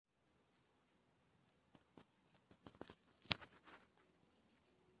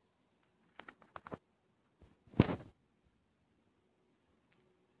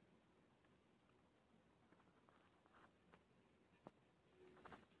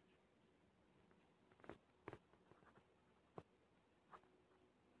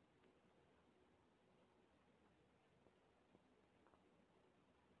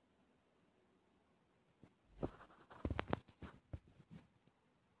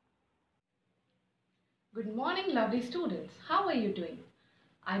Good morning, lovely students. How are you doing?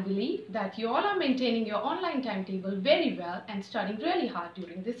 I believe that you all are maintaining your online timetable very well and studying really hard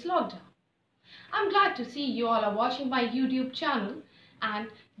during this lockdown. I'm glad to see you all are watching my YouTube channel, and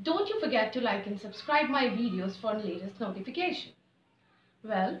don't you forget to like and subscribe my videos for the latest notification.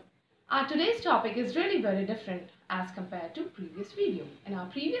 Well, our today's topic is really very different as compared to previous video. In our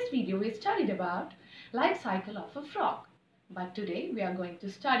previous video, we studied about life cycle of a frog. But today we are going to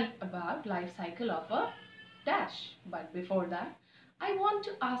study about life cycle of a dash. But before that, I want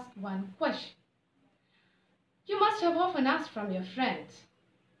to ask one question. You must have often asked from your friends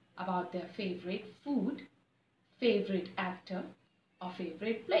about their favorite food, favorite actor, or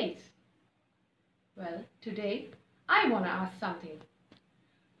favorite place. Well, today I want to ask something.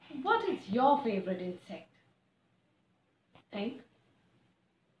 What is your favorite insect? Think,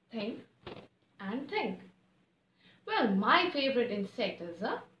 and think. Well, my favorite insect is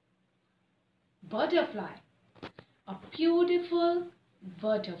a butterfly. A beautiful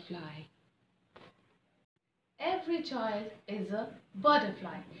butterfly. Every child is a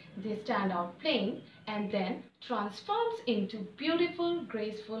butterfly. They stand out plain and then transforms into beautiful,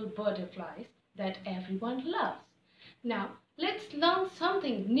 graceful butterflies that everyone loves. Now, let's learn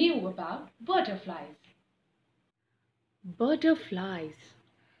something new about butterflies. Butterflies.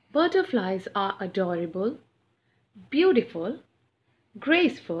 Butterflies are adorable, beautiful,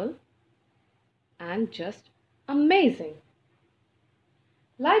 graceful, and just amazing.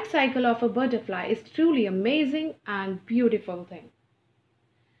 Life cycle of a butterfly is truly amazing and beautiful thing.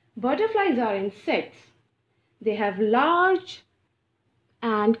 Butterflies are insects. They have large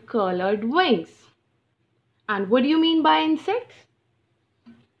and colored wings. And what do you mean by insects?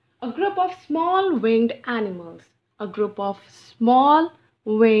 A group of small winged animals. A group of small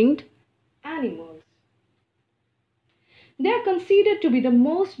winged animals. They are considered to be the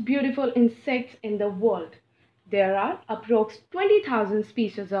most beautiful insects in the world. There are approx 20,000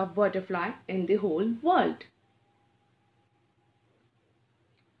 species of butterfly in the whole world.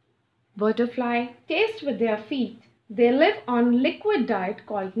 Butterfly taste with their feet. They live on liquid diet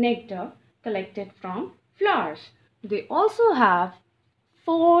called nectar collected from flowers. They also have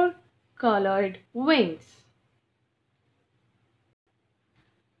 4 colored wings.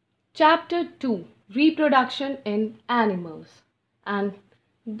 Chapter 2, Reproduction in Animals. And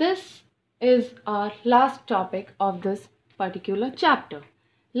this is our last topic of this particular chapter.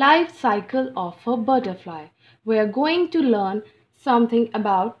 Life cycle of a butterfly. We are going to learn something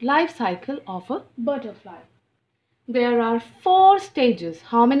about life cycle of a butterfly. There are 4 stages.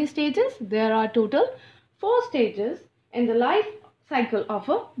 How many stages? There are total 4 stages in the life cycle of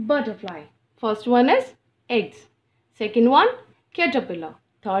a butterfly. First one is eggs. Second one, caterpillar.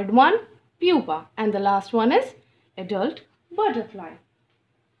 Third one, pupa. And the last one is adult butterfly.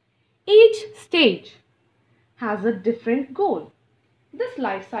 Each stage has a different goal. This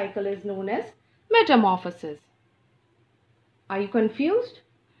life cycle is known as metamorphosis. Are you confused?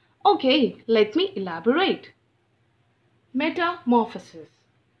 Okay, let me elaborate. Metamorphosis.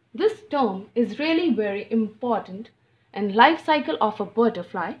 This term is really very important in life cycle of a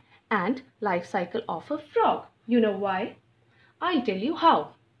butterfly and life cycle of a frog. You know why? I'll tell you how.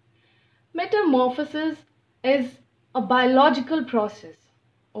 Metamorphosis is a biological process.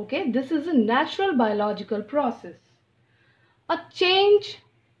 Okay, this is a natural biological process. A change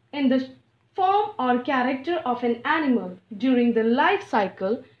in the form or character of an animal during the life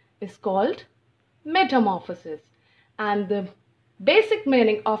cycle is called metamorphosis. And the basic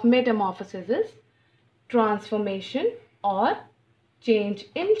meaning of metamorphosis is transformation or change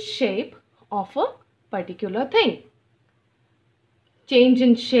in shape of a particular thing. Change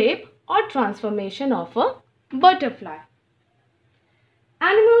in shape or transformation of a butterfly.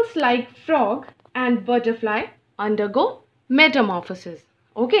 Animals like frog and butterfly undergo metamorphosis.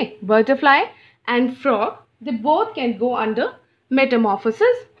 Okay, butterfly and frog, they both can go under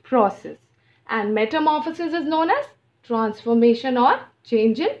metamorphosis process. And metamorphosis is known as transformation or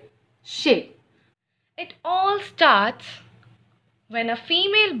change in shape. It all starts when a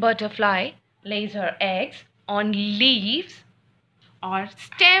female butterfly lays her eggs on leaves or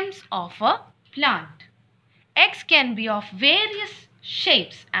stems of a plant. Eggs can be of various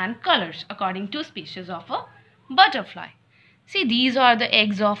shapes and colors according to species of a butterfly. See, these are the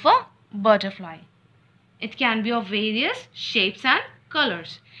eggs of a butterfly. It can be of various shapes and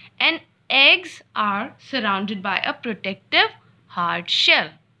colors. And eggs are surrounded by a protective hard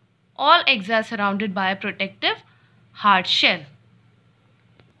shell. All eggs are surrounded by a protective hard shell.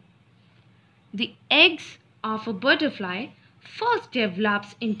 The eggs of a butterfly first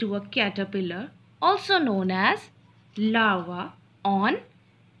develops into a caterpillar, also known as larva, on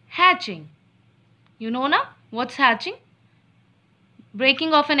hatching. You know now what's hatching?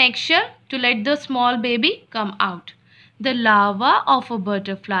 Breaking of an eggshell to let the small baby come out. The larva of a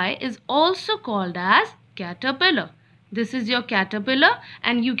butterfly is also called as caterpillar. This is your caterpillar,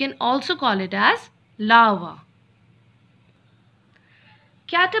 and you can also call it as larva.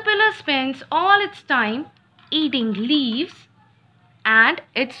 Caterpillar spends all its time eating leaves and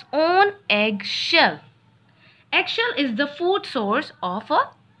its own eggshell. Eggshell is the food source of a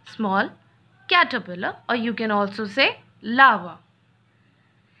small caterpillar, or you can also say larva.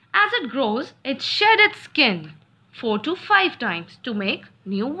 As it grows, it sheds its skin 4 to 5 times to make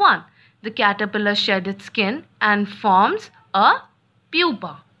new one. The caterpillar sheds its skin and forms a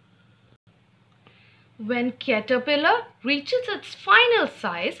pupa. When caterpillar reaches its final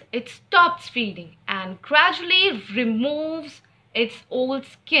size, it stops feeding and gradually removes its old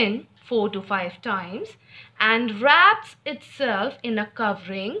skin 4 to 5 times and wraps itself in a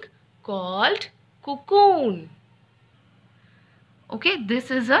covering called cocoon. Okay,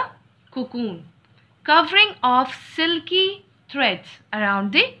 this is a cocoon. Covering of silky threads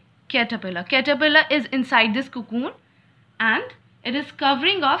around the caterpillar. Caterpillar is inside this cocoon and it is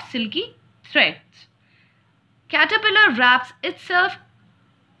covering of silky threads. Caterpillar wraps itself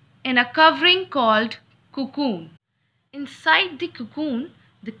in a covering called cocoon. Inside the cocoon,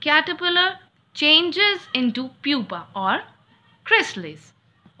 the caterpillar changes into pupa or chrysalis.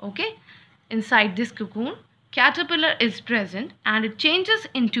 Okay, inside this cocoon, caterpillar is present and it changes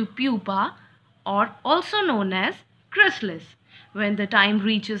into pupa or also known as chrysalis. When the time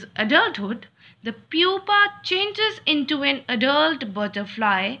reaches adulthood, the pupa changes into an adult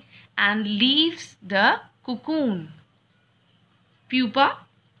butterfly and leaves the cocoon. Pupa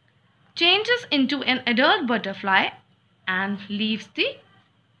changes into an adult butterfly and leaves the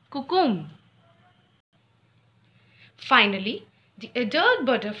cocoon. Finally, the adult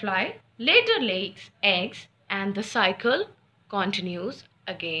butterfly later lays eggs and the cycle continues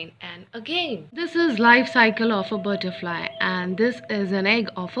again and again. This is life cycle of a butterfly, and this is an egg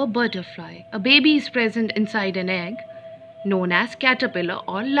of a butterfly. A baby is present inside an egg known as caterpillar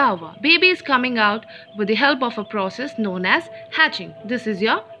or larva. Baby is coming out with the help of a process known as hatching. This is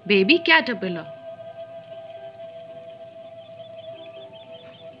your baby caterpillar.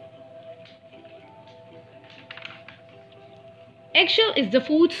 Eggshell is the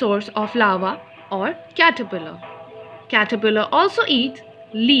food source of larva or caterpillar. Caterpillar also eats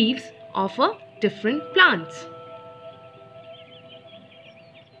leaves of a different plants.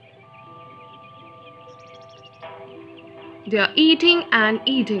 They are eating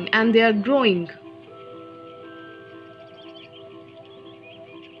and they are growing.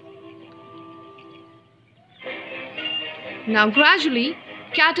 Now gradually,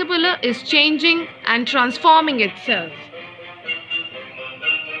 caterpillar is changing and transforming itself.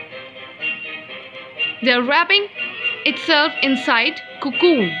 They are wrapping itself inside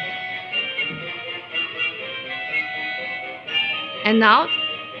cocoon. And now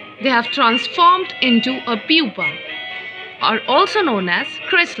they have transformed into a pupa, or also known as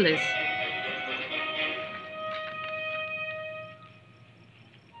chrysalis.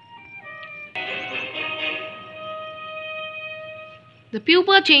 The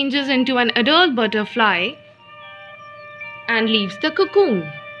pupa changes into an adult butterfly and leaves the cocoon.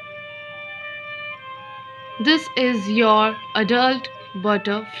 This is your adult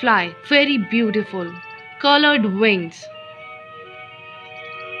butterfly. Very beautiful. Colored wings.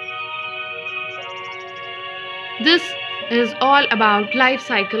 This is all about life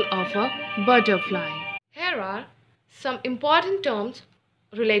cycle of a butterfly. Here are some important terms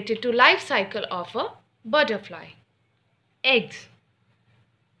related to life cycle of a butterfly. Eggs.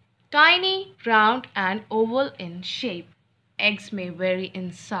 Tiny, round and oval in shape. Eggs may vary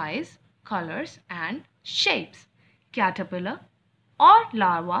in size, colors and shapes. Caterpillar or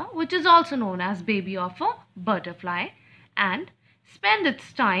larva, which is also known as baby of a butterfly, and spend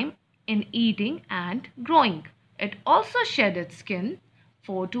its time in eating and growing. It also sheds its skin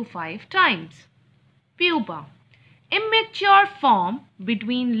 4 to 5 times. Pupa. Immature form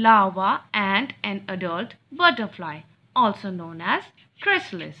between larva and an adult butterfly, also known as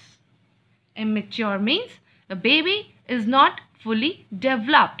chrysalis. Immature means the baby is not fully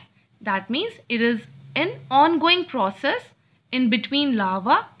developed. That means it is an ongoing process in between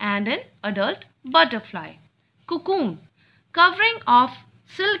larva and an adult butterfly. Cocoon. Covering of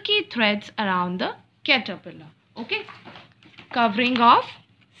silky threads around the caterpillar. Okay. Covering of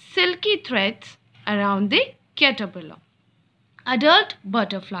silky threads around the caterpillar. Adult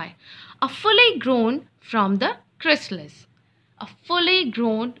butterfly. A fully grown from the chrysalis. A fully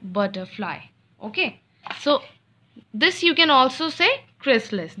grown butterfly. Okay. So this you can also say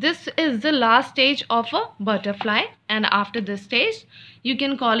chrysalis. This is the last stage of a butterfly, and after this stage you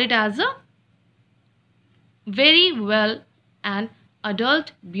can call it as a very well and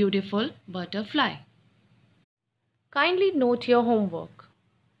adult beautiful butterfly. Kindly note your homework.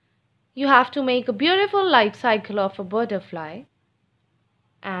 You have to make a beautiful life cycle of a butterfly,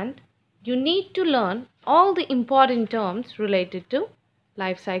 and you need to learn all the important terms related to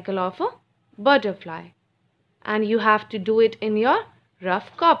life cycle of a butterfly, and you have to do it in your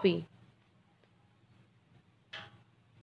rough copy.